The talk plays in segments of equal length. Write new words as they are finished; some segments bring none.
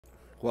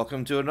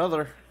Welcome to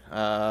another.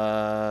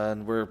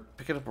 And we're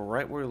picking up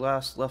right where we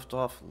left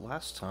off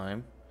last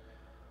time.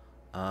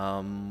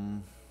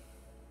 Um,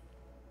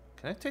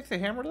 can I take the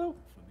hammer though?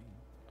 For me.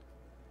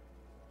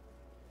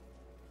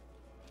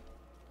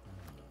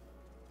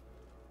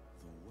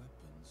 The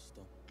weapon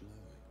stopped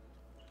glowing.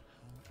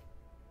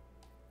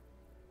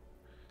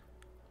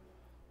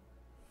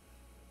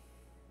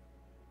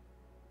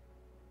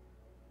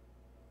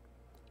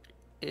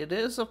 How? It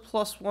is a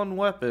 +1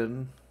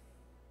 weapon.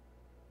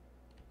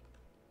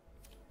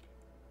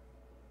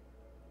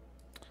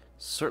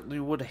 Certainly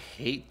would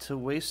hate to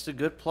waste a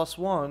good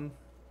 +1.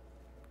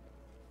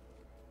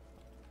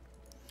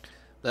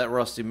 That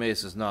rusty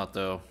mace is not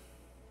though.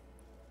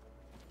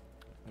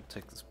 I'll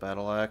take this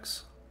battle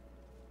axe.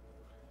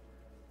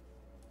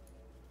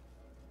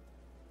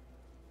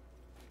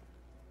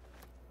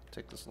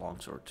 Take this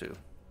longsword too.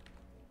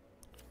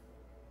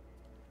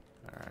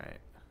 Alright.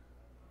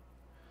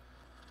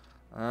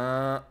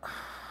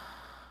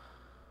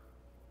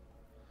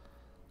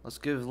 Let's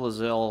give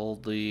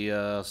Lizelle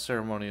the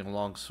ceremonial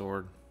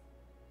longsword.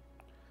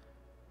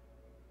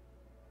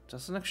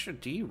 Just an extra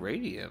D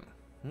radiant.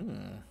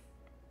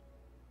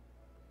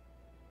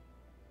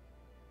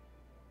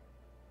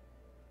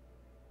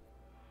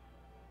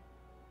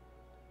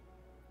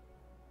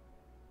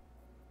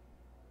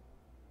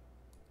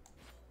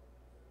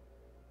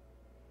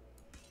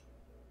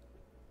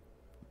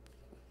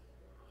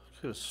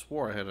 Could have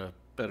swore I had a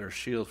better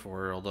shield for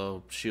her,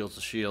 although shield's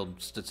a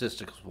shield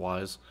statistics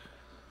wise,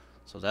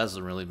 so that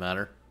doesn't really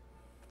matter.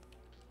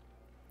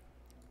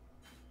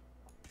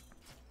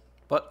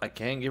 But I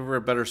can give her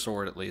a better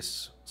sword at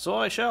least, so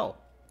I shall.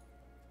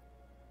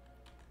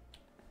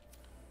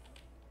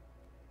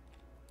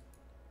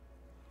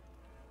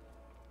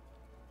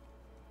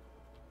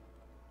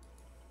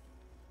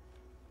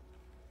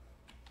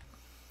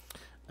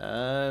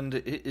 And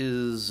it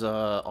is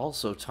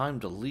also time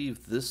to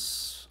leave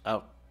this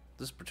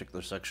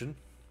particular section.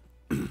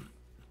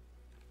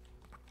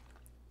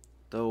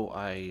 Though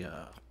I,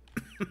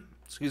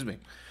 excuse me,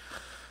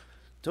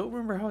 don't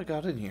remember how I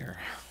got in here.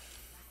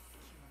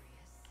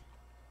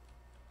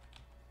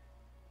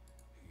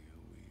 Here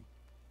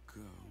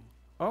we go.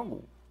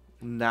 Oh,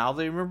 now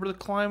they remember to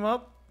climb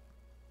up?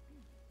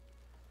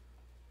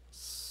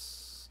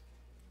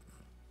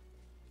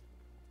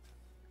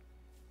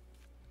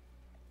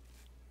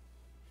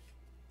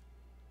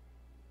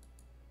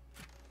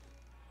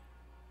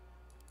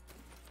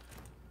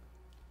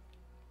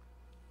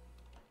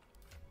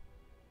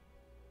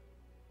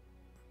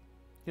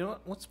 You know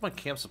what? What's my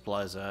camp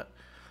supplies at?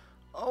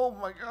 Oh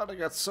my god, I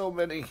got so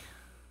many.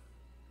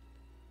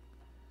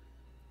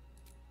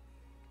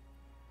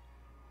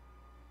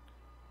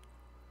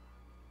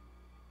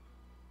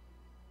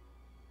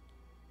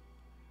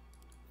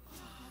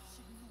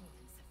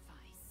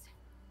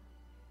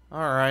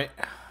 Alright.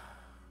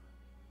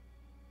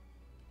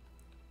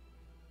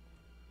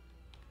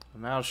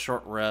 I'm out of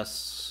short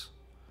rests.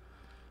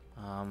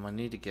 I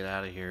need to get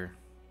out of here.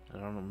 I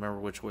don't remember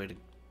which way to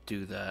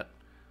do that.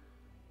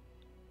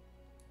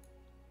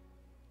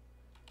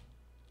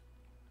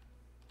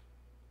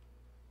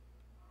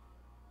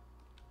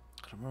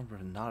 I don't remember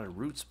the knotted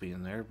roots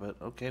being there, but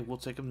okay, we'll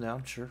take them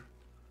down, sure.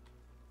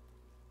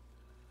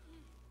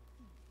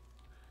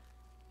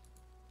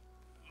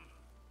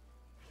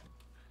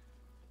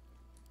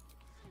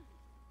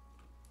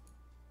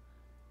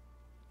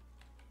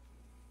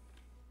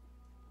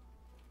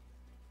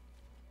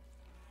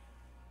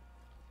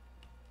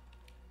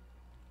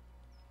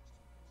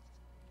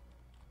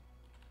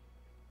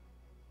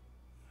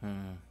 No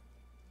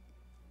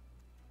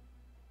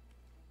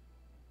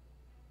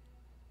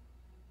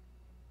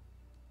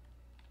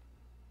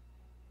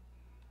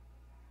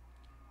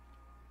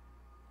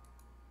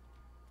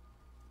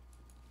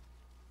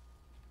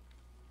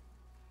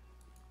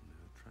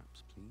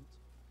traps, please.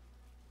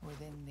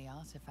 Within the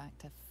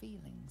artifact, a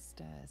feeling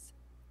stirs.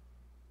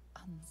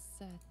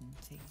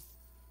 Uncertainty.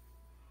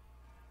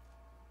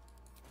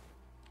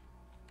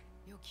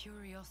 Your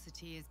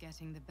curiosity is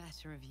getting the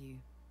better of you.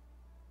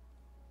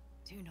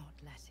 Do not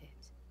let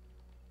it.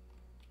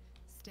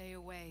 Stay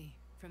away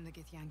from the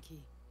Githyanki.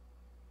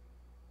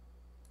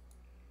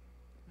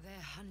 They're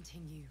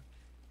hunting you.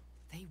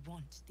 They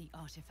want the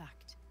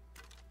artifact.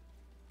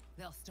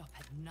 They'll stop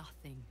at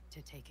nothing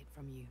to take it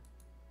from you.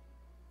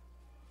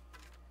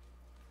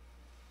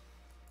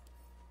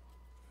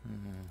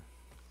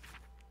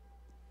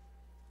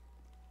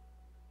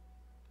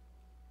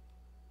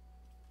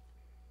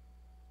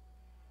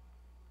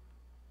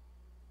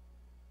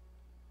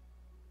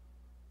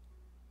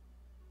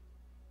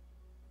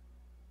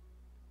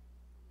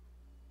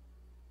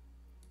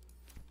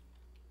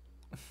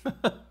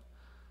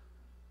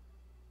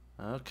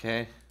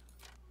 Okay.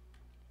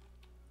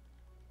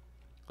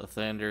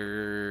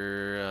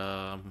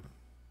 Lathander,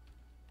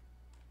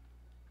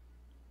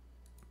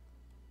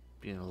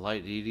 being a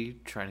light deity,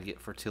 trying to get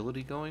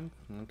fertility going?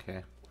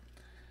 Okay.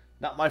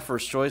 Not my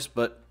first choice,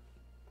 but...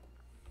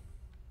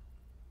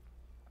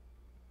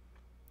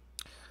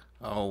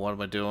 Oh, what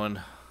am I doing?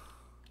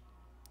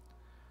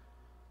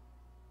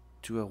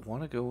 do I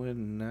want to go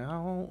in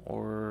now,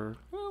 or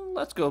well,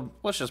 let's go.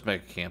 Let's just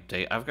make a camp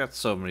date. I've got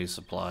so many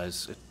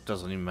supplies; it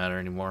doesn't even matter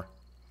anymore.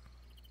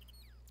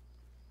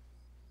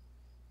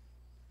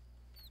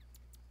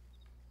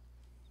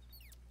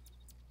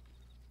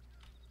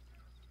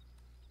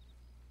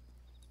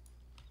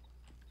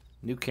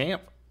 New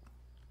camp.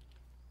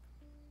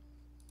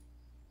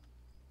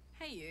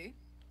 Hey, you.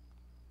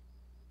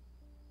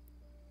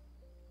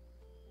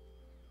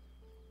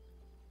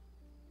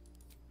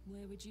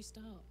 Where would you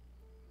start?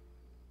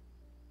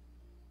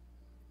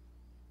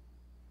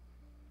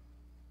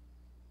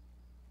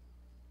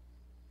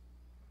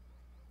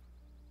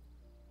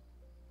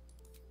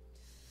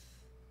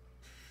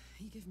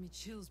 You give me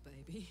chills,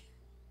 baby.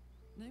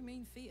 No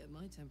mean feat at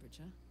my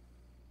temperature.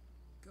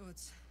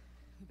 Gods,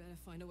 we better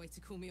find a way to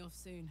cool me off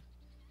soon.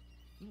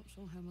 Not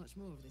sure how much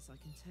more of this I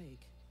can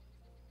take.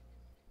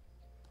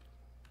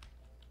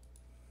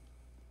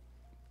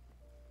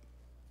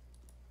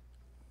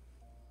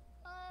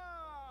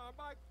 Ah,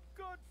 my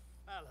good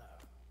fellow.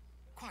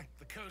 Quite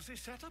the cozy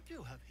setup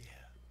you have here.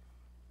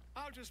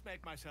 I'll just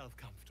make myself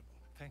comfortable.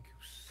 Thank you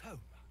so much.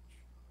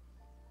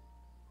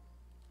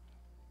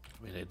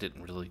 I mean, I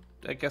didn't really.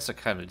 I guess I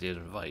kind of did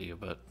invite you,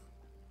 but.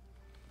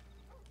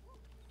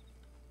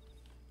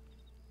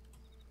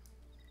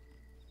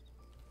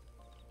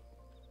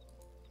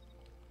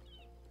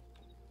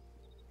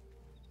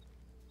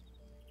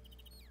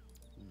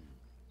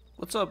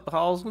 What's up,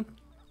 Halsman?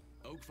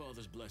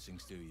 Oakfather's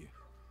blessings to you.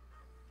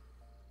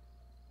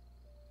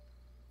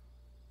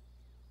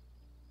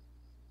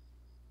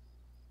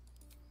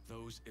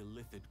 Those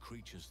illithid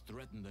creatures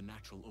threaten the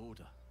natural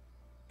order.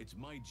 It's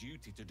my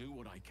duty to do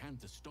what I can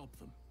to stop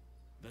them.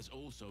 There's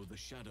also the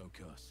Shadow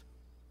Curse.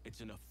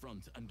 It's an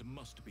affront and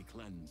must be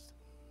cleansed.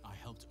 I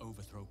helped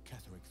overthrow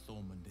Ketheric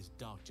Thorm and his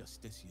Dark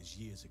Justiciars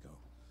years ago,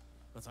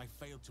 but I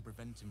failed to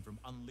prevent him from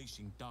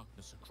unleashing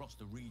darkness across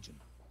the region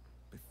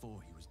before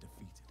he was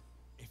defeated.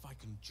 If I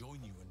can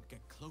join you and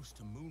get close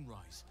to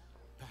Moonrise,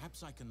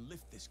 perhaps I can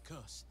lift this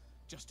curse,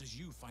 just as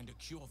you find a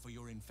cure for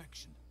your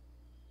infection.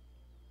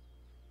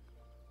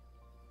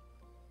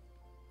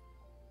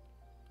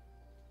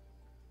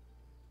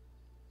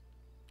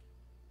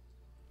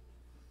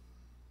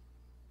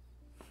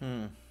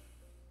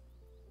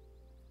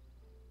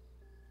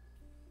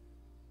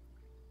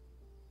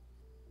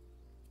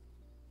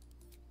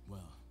 Well,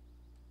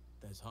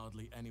 there's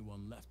hardly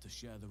anyone left to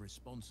share the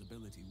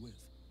responsibility with.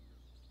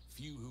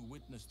 Few who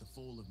witnessed the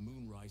fall of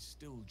Moonrise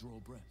still draw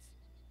breath.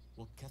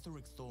 What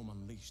Ketheric Thorm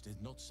unleashed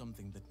is not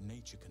something that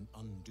nature can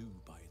undo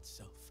by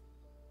itself.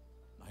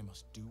 I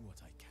must do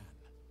what I can.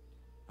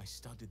 I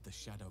studied the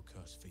Shadow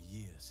Curse for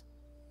years,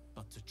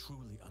 but to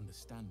truly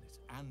understand it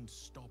and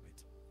stop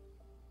it,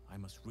 I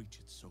must reach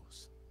its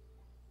source.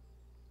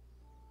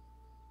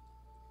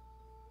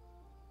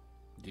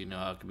 Do you know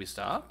how it can be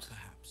stopped?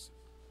 Perhaps,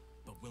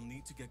 but we'll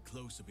need to get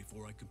closer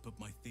before I can put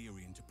my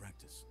theory into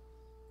practice.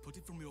 Put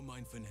it from your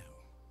mind for now.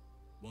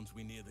 Once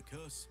we near the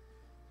curse,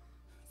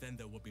 then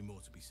there will be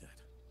more to be said.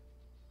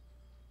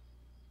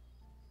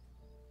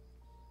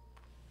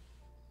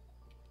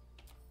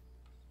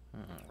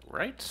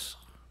 Right.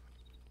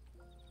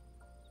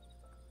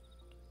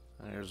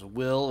 There's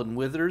Will and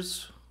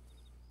Withers.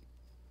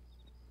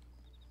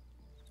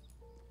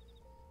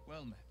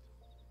 Well met.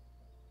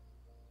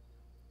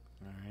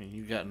 Alright,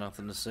 you got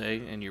nothing to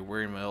say, and you're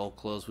wearing my old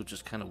clothes, which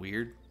is kind of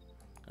weird.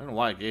 I don't know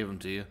why I gave them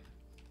to you.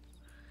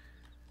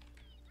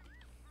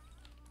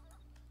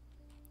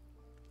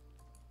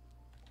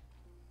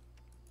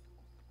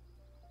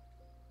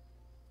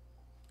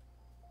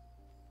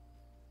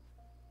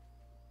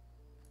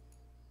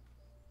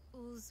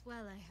 All's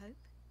well, I hope.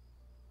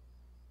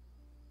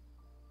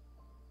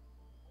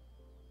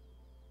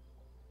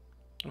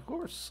 Of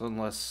course,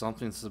 unless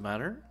something's the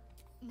matter.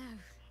 No.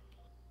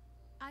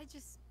 I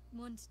just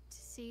wanted to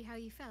see how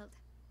you felt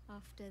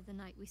after the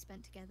night we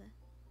spent together.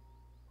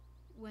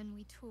 When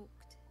we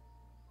talked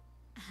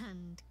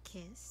and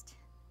kissed.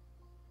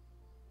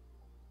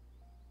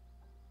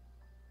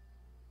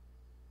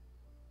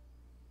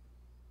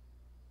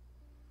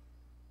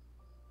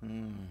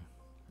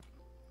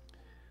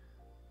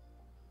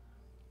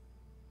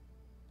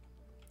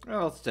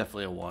 Well, it's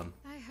definitely a 1.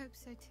 I hope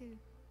so too.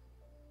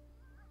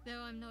 Though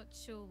I'm not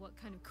sure what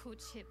kind of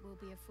courtship will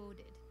be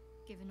afforded,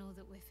 given all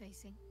that we're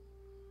facing.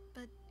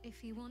 But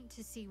if you want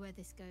to see where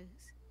this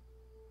goes,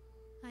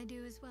 I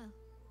do as well.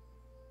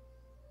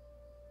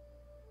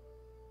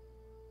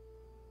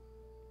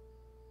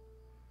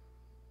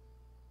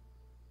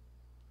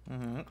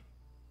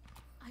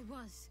 I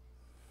was.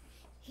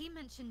 He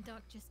mentioned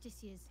Dark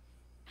Justiciars,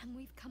 and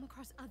we've come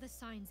across other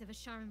signs of a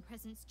Sharon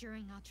presence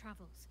during our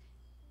travels.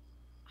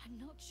 I'm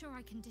not sure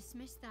I can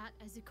dismiss that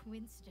as a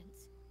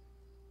coincidence.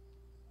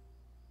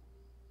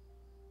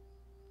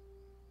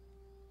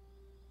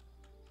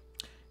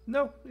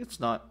 No, it's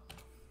not.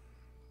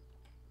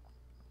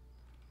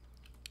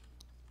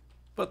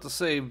 But to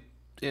say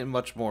it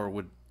much more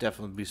would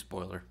definitely be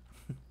spoiler.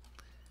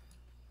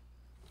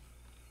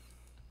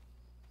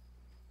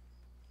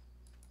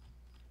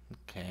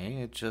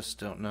 Okay, I just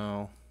don't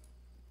know.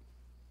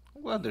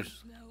 Well,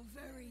 there's... Smell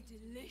very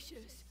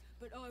delicious,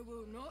 but I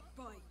will not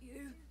bite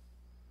you.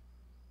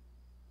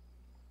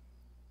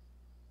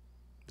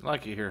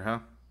 Like it here, huh?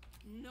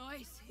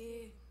 Nice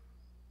here.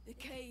 The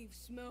caves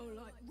smell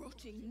like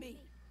rotting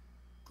meat.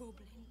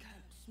 Goblin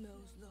camp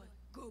smells like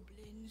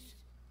goblins.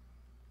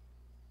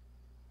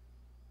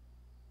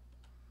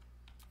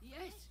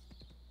 Yes,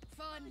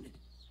 fun.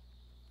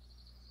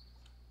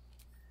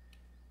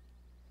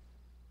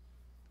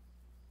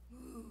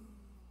 Ooh,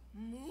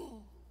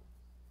 more.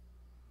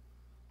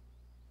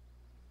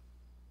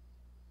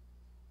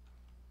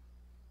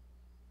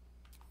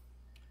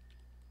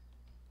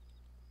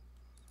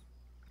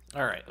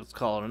 Alright, let's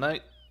call it a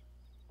night.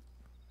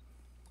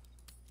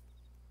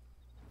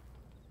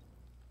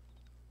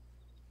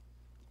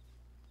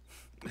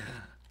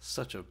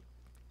 Such a...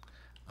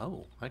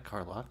 Oh, hi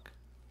Carlock.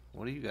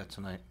 What do you got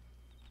tonight?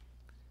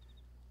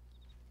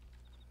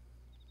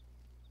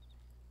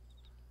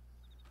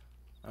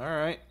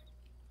 Alright.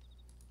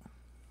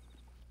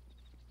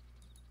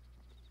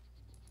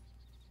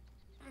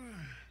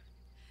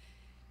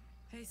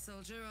 Hey,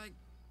 soldier,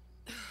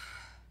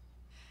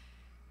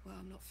 well,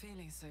 I'm not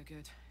feeling so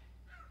good.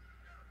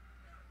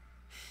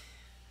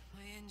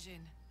 My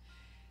engine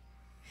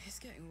is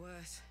getting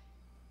worse.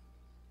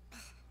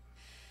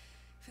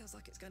 Feels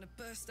like it's going to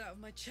burst out of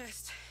my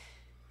chest.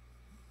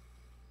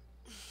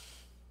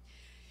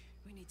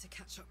 We need to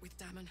catch up with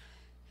Damon.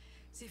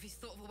 See if he's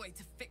thought of a way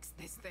to fix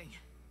this thing.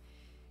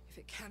 If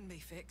it can be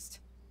fixed.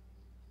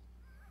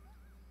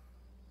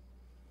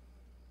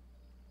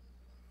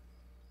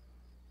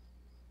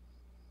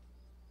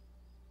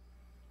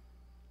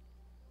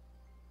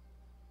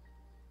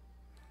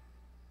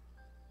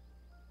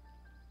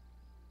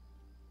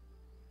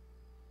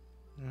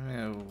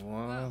 Yeah,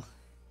 well...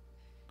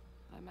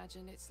 I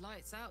imagine it's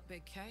lights out,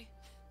 Big K.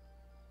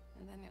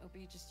 And then it'll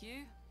be just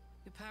you,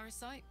 your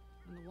parasite,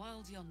 and the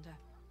wild yonder.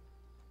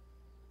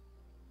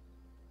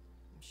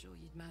 I'm sure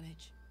you'd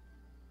manage.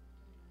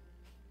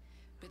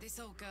 But this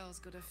old girl's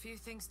got a few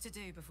things to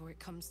do before it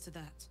comes to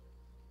that.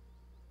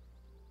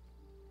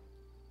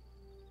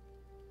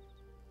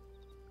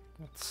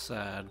 That's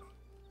sad.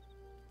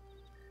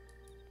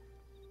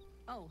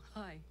 Oh,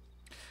 hi.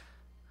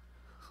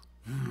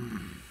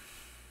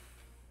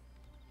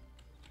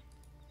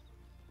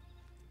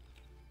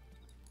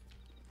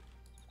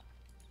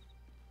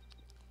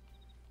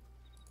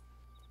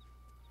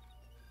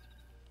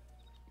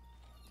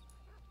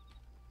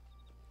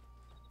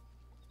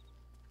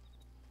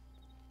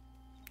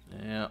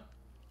 Yeah.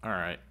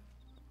 Alright.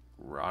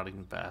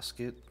 Rotting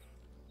basket.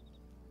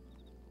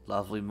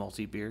 Lovely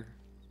multi-beer.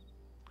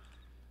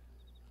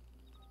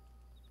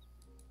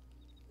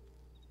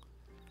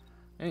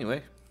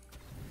 Anyway.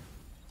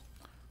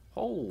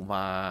 Oh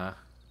my.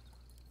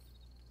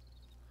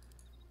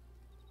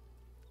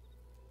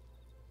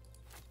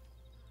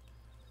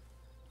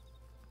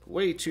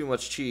 Way too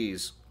much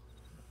cheese.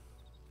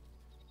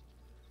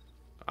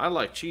 I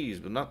like cheese,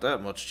 but not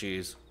that much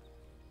cheese.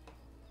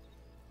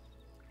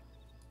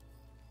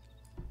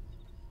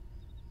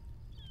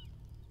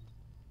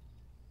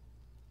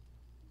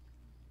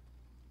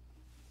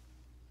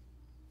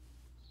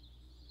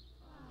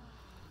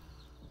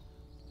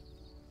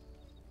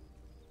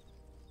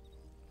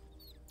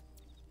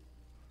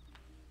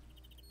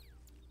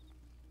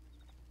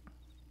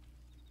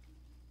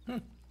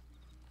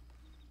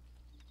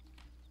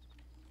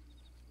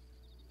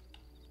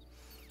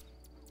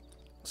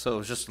 So it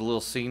was just a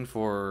little scene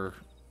for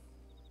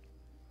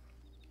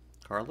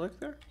Carlick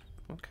there?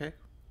 Okay.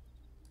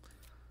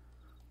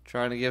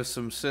 Trying to give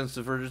some sense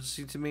of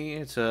urgency to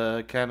me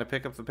to kind of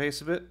pick up the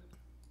pace a bit.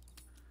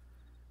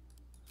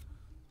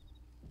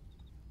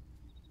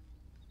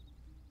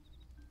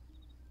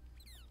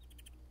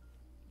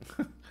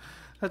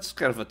 That's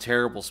kind of a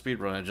terrible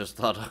speedrun I just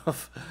thought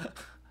of.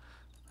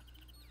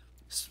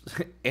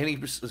 any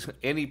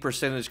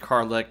percentage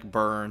Carlick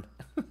burn.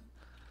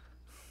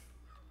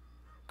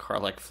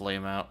 Carlick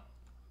flame out.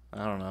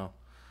 I don't know.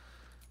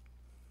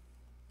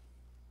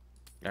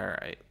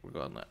 Alright, we're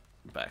going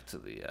back to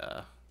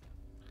the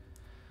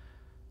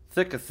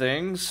thick of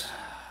things.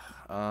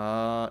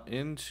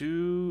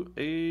 Into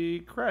a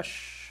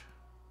crash.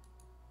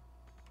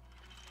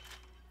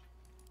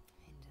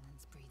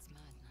 Indolence breeds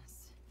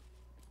madness.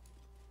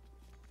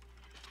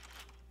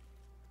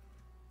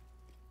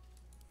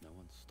 No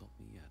one's stopped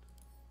me yet.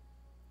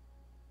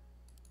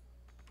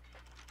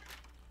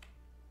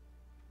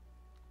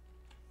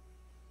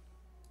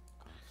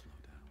 Can't slow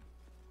down.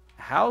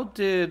 How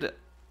did...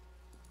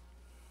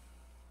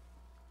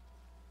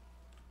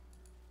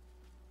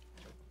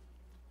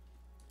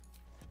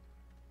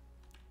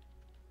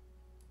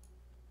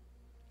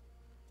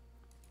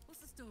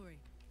 What's the story?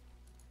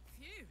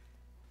 Phew.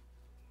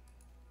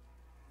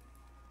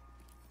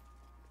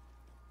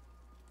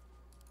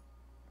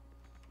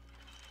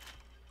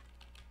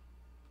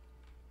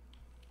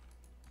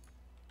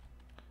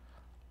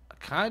 I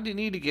kind of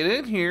need to get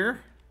in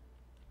here.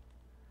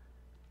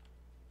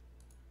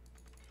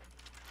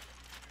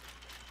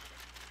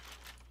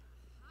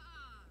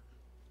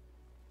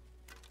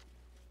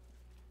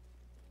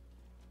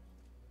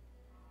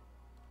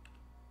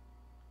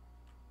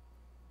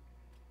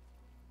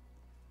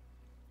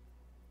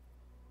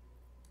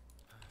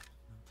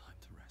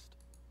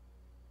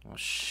 Oh,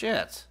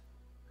 shit.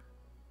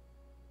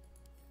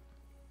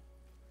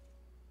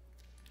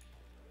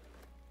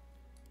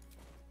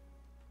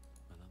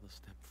 Another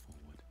step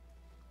forward.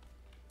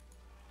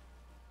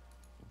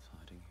 What's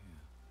hiding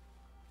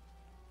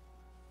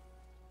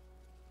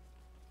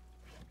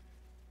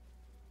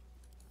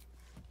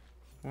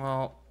here?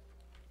 Well,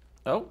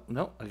 oh,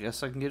 no, I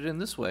guess I can get it in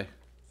this way.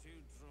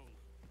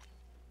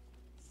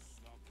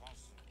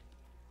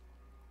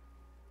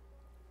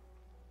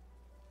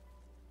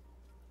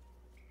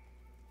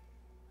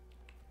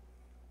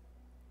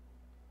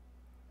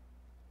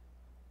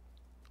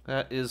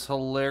 That is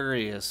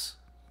hilarious.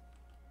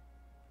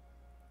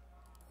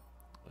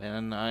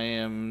 And I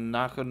am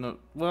not gonna,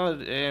 well,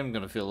 I am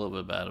gonna feel a little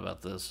bit bad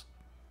about this.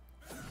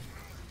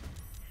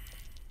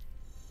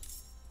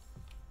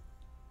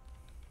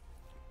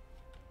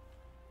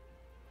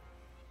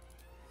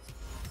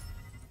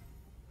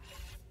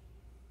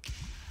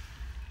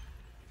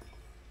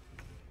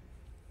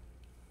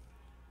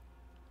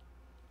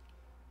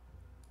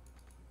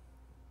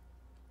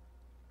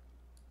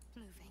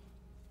 Moving.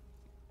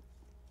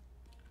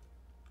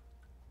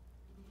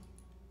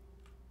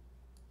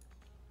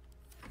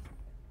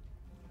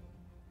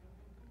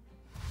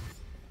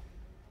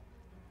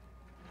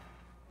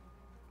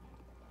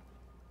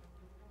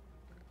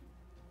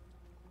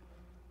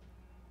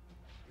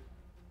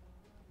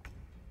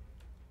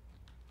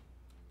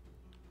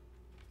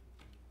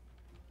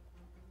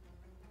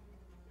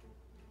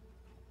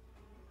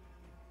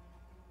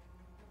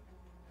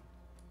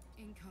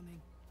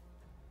 Incoming.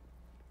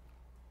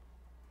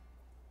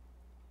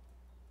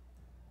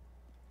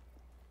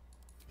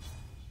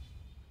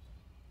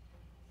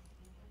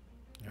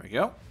 There we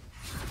go.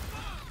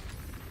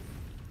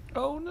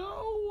 Oh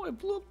no, I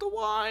blew up the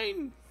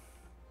wine.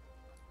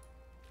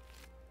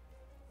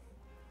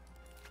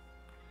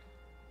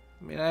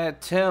 I mean, I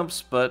had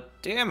temps, but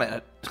damn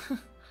it.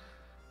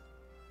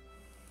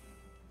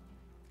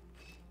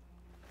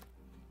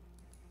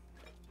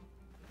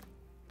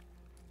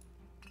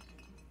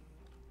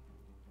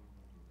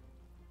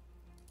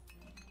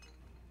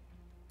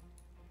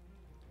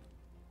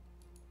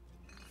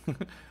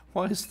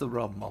 Why is the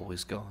rum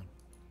always gone?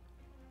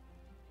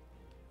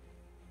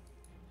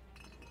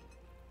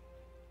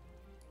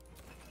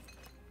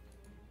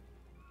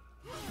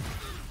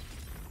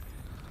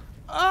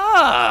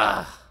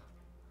 Ah!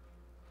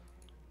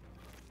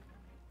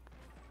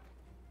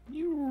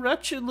 You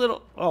wretched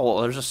little... Oh,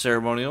 well, there's a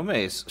ceremonial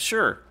mace.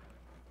 Sure.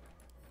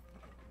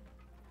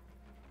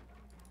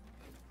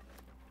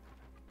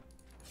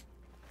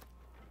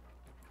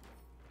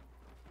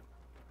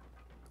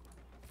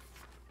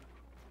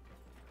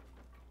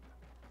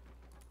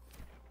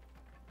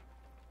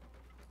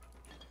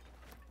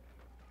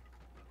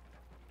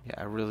 Yeah,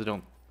 I really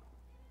don't...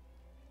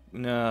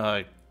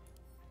 No,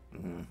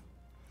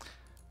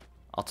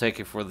 I'll take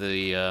it for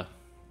the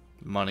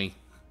money.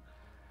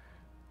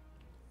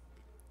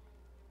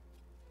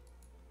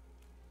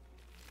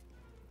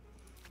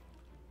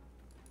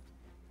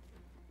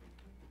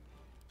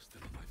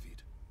 Still on my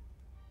feet.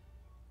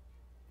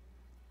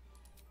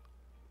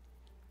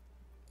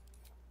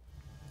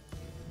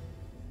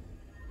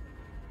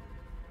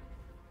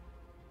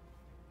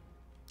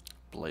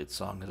 Blade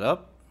song it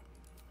up.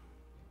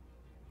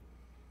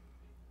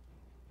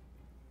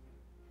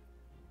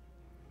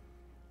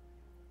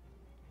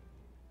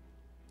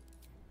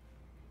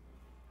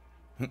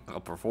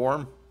 I'll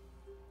perform.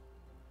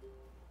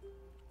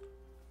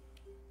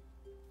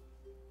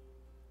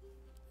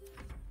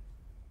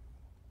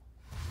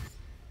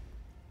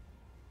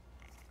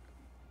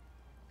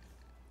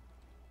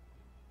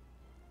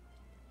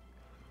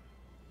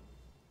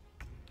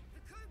 The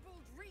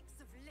kobold reeks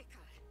of liquor.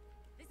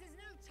 This is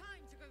no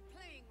time to go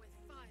playing with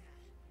fire.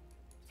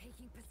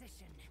 Taking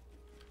position.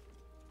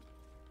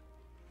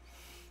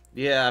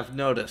 Yeah, I've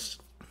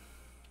noticed.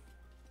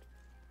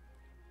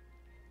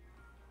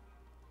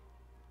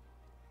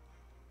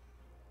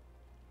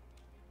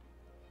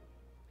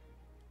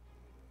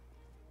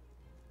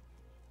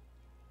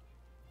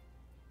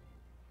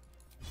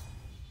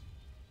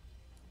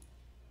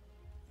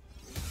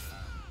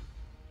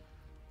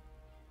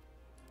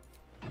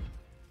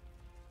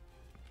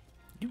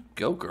 You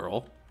go,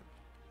 girl.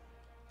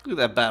 Look at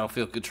that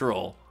battlefield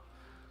control.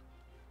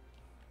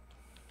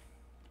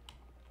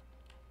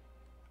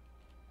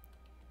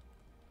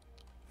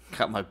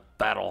 Got my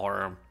battle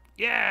arm.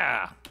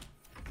 Yeah!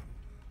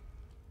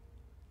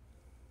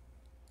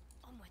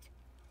 Onward.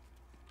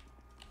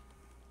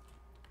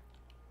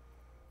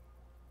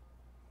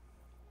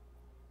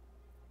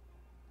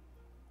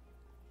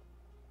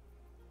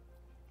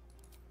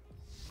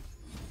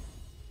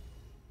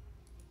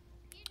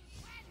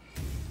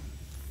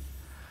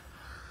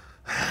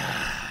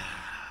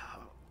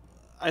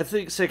 I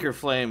think Sacred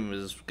Flame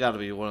has got to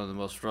be one of the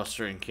most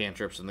frustrating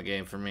cantrips in the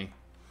game for me.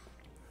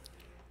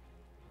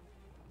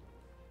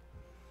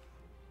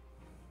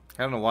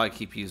 I don't know why I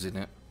keep using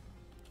it.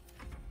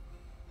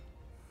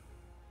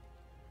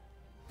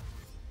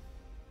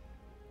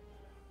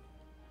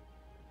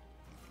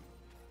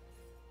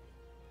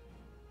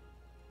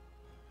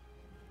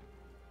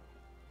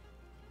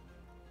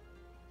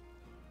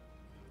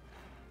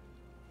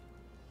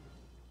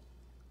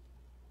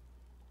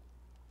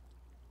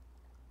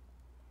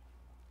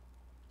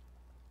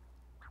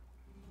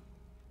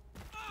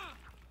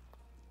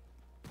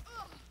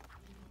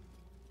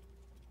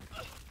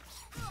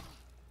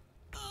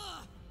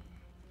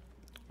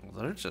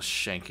 they're just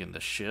shanking the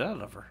shit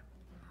out of her.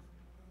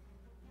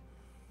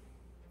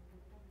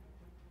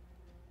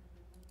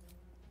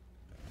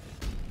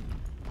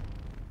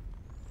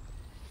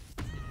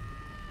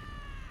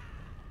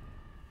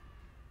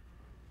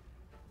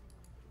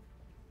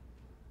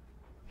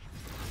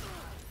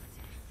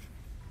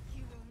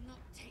 You will not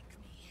take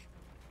me.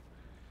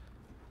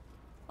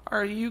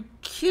 Are you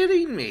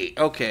kidding me?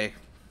 Okay.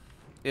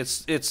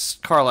 It's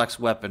Karlach's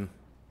weapon.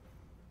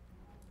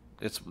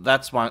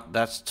 That's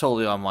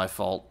totally on my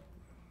fault.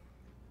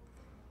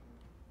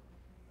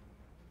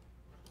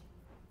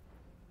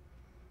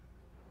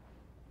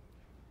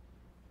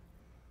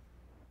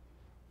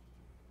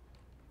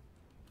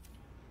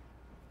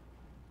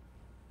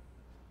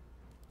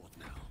 What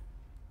now?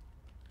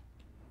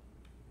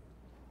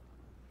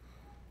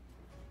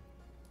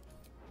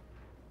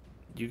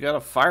 You got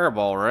a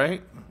fireball,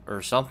 right?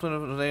 Or something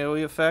of an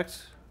AoE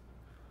effect?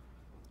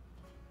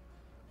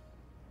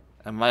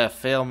 Am I a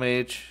fail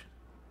mage?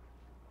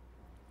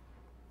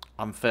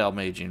 I'm fail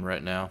maging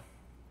right now.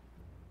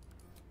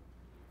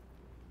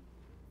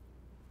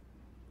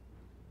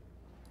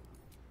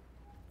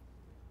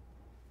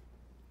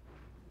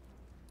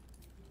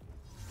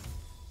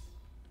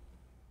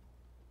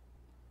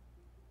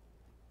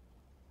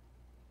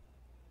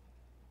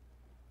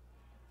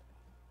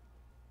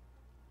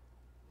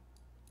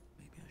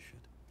 Maybe I should.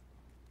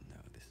 No,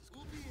 this is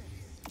good.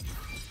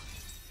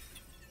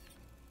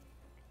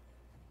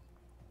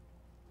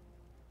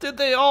 Did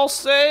they all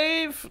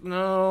save?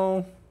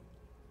 No.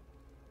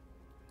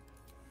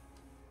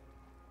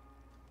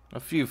 A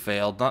few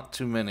failed, not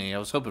too many. I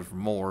was hoping for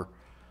more.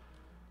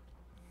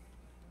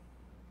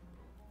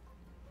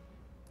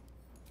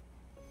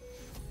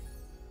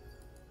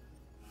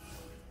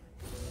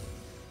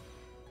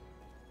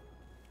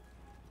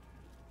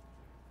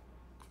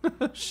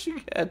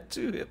 She had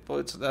 2 hit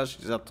points, and now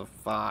she's up to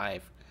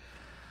 5.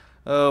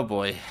 Oh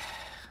boy.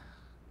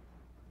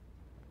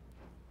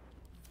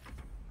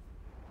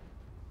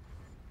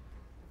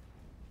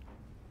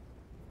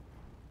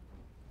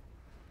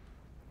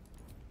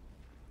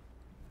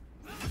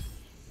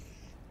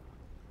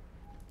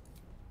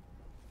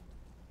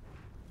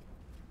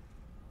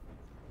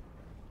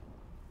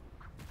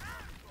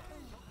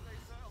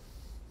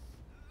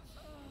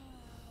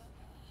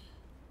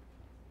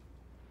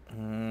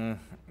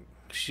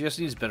 She just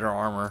needs better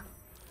armor.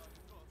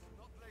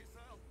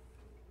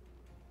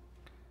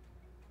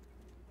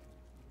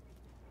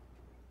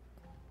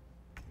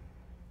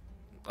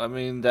 I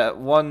mean, that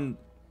one...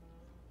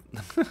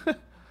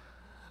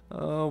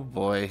 Oh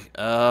boy.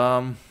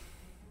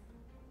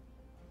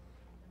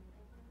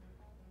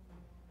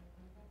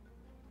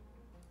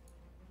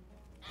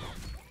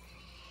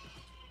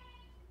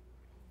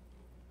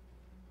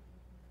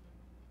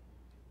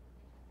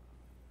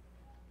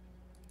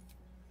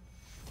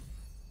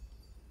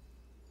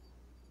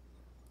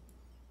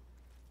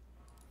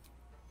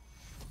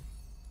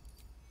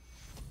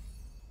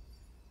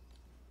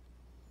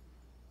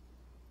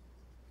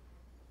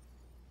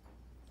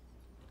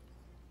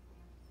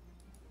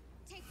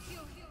 Take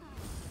your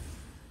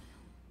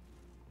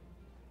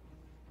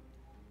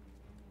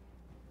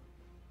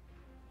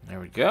There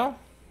we go.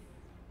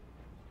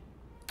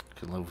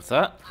 Can live with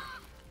that.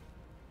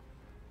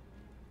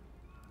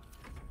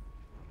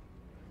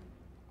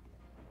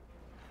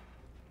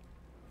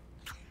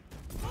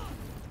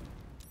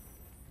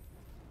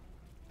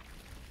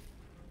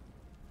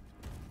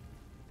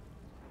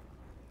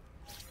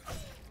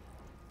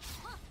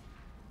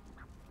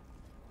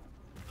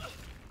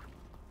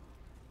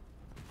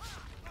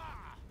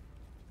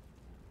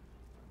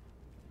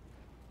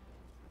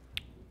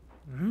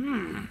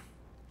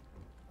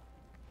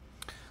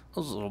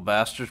 Those little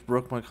bastards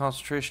broke my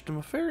concentration to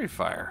my fairy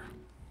fire.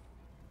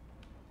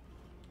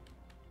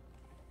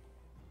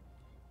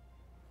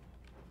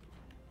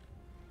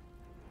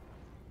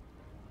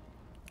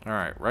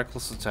 Alright,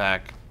 reckless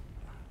attack.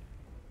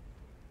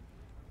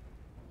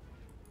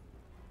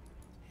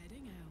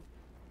 Heading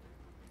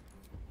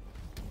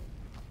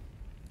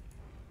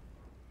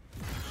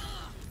out.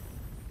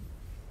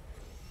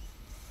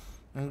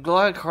 I'm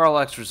glad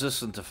Karlach's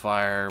resistant to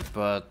fire,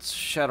 but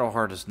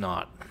Shadowheart is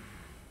not.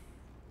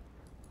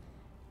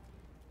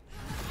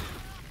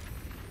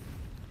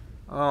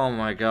 Oh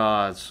my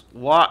god.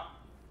 What?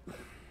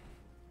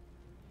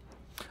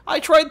 I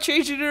tried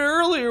changing it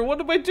earlier.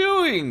 What am I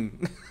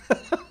doing?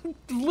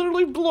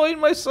 Literally blowing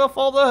myself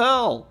all the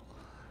hell.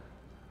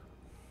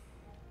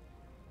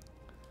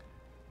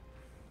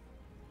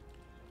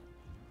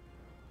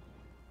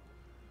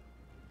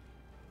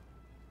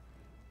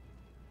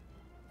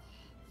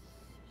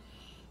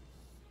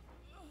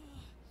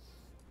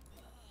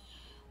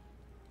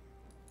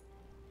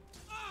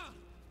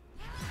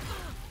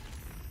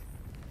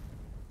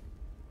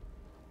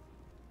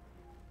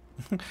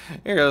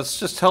 Here, let's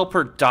just help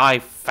her die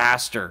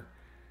faster.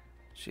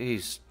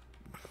 Jeez.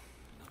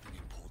 Nothing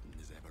important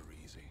is ever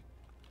easy.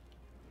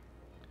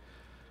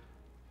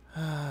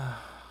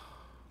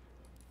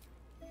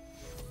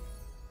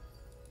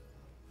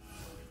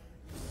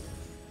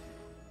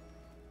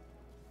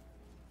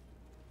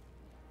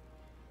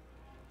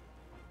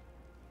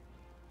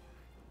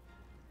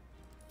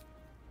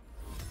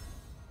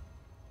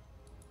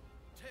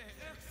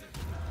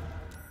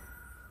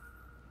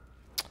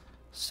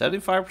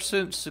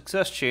 75%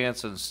 success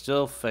chance and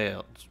still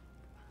failed.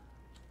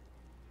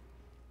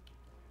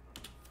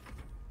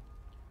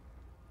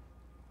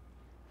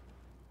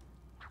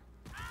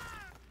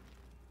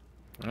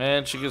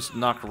 And she gets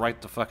knocked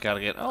right the fuck out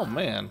again. Oh,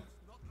 man.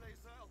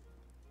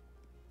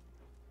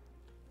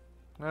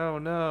 Oh,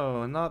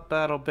 no. Not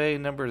Battle Bay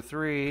number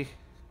 3.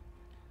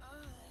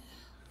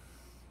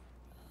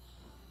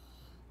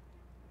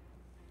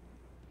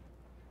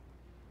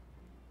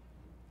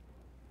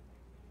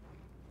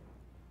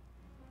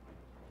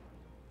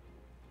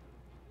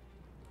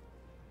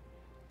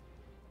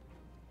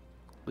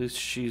 At least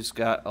she's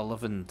got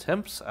 11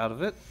 attempts out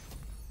of it.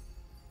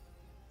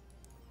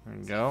 There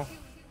you go.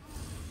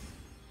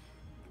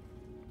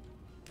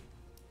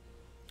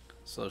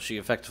 So she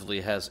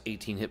effectively has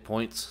 18 hit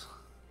points.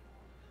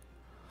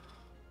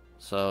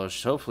 So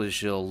hopefully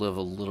she'll live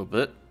a little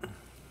bit.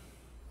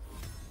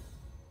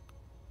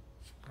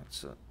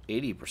 That's an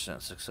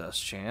 80% success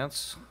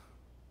chance.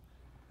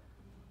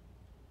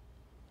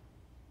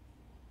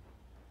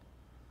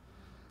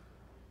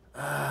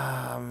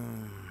 I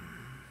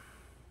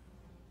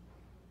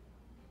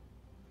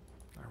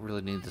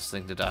really need this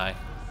thing to die.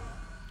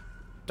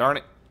 Darn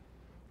it.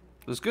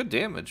 It was good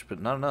damage,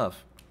 but not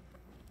enough.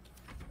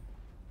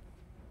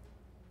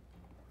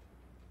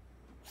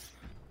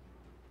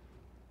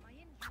 My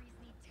injuries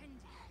need tending.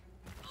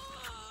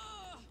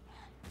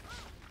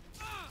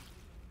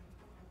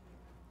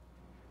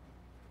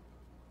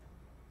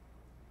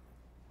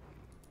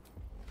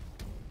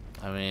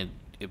 I mean,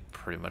 it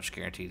pretty much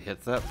guaranteed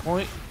hit that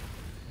point.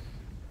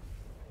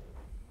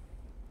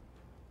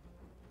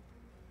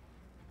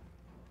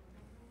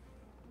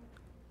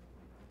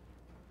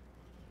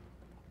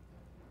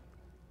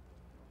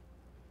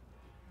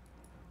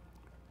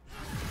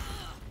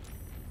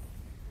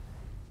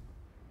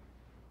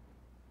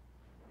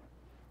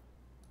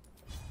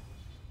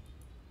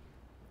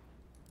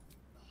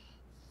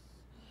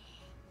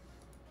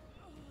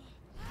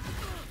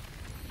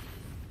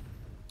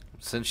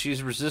 Since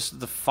she's resisted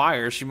the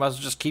fire, she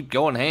must just keep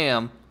going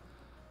ham.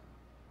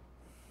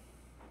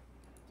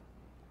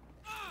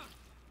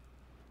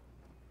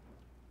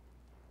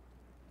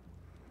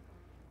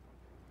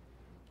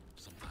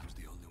 Sometimes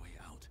the only way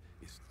out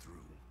is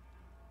through.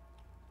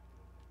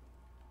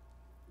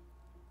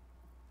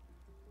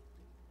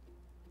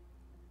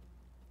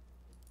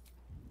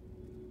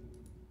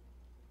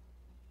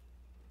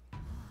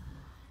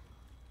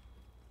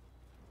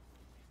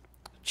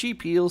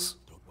 Cheap heals.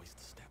 Don't waste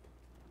a step.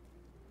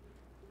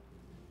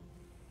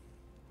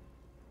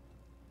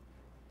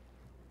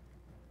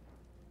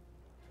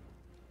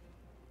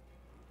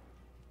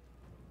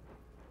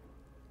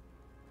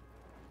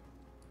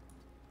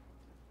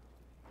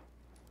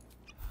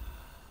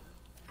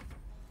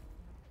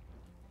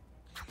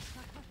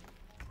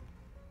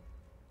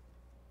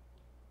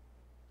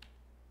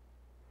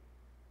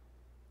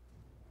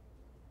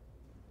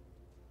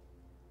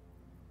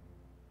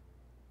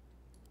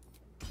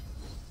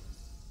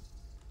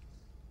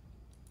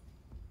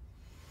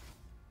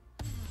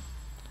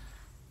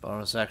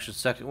 Bonus action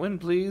second win,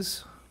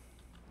 please.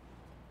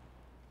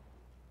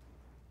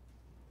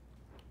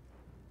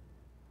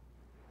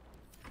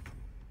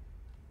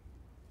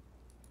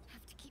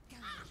 Have to keep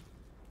going.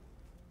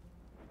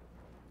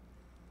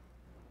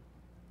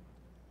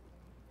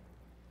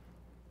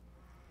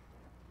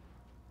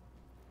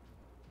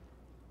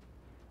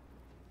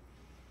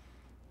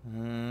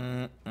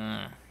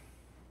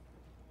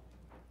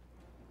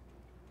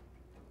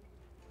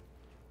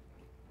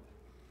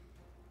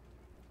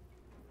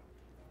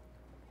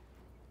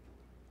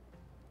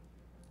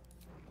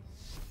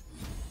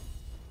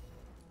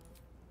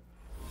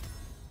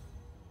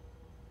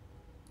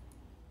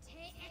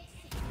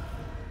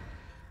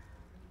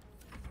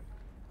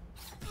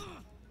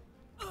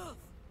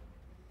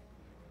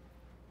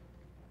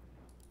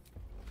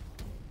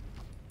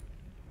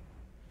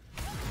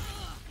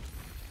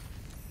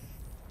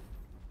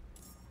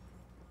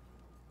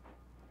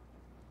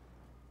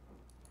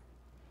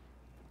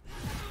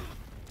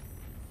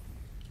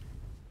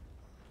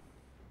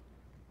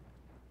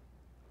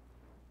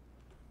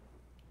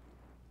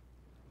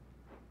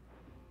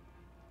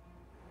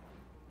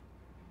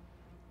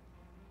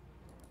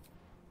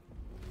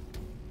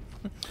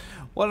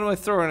 What am I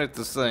throwing at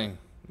this thing?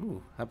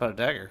 Ooh, how about a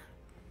dagger?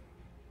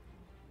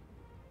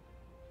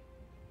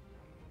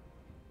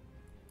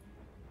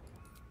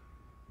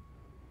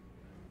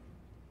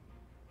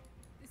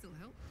 This'll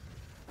help.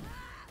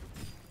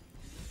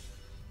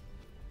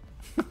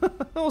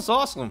 That was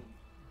awesome.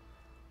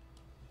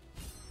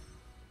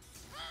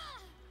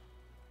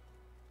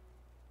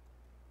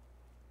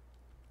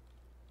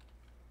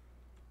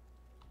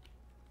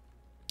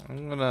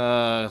 I'm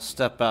gonna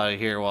step out of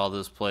here while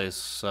this place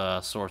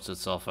sorts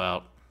itself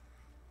out.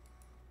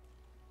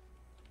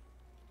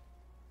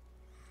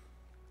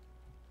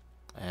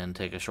 And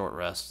take a short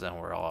rest, then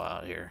we're all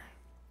out here.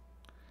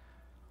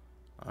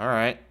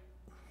 Alright.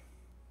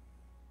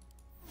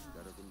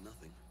 Better than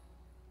nothing.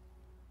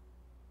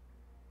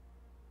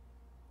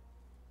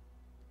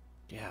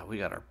 Yeah, we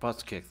got our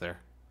butts kicked there.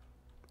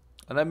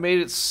 And I made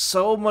it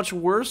so much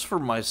worse for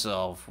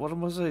myself. What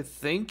was I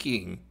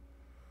thinking?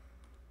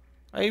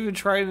 I even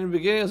tried in the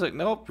beginning. I was like,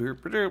 nope,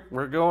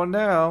 we're going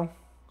now.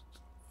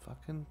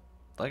 Fucking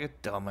like a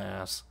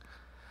dumbass.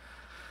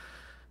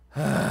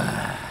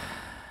 And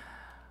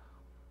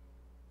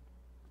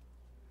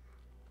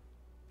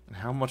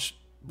how much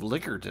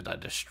liquor did I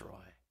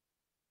destroy?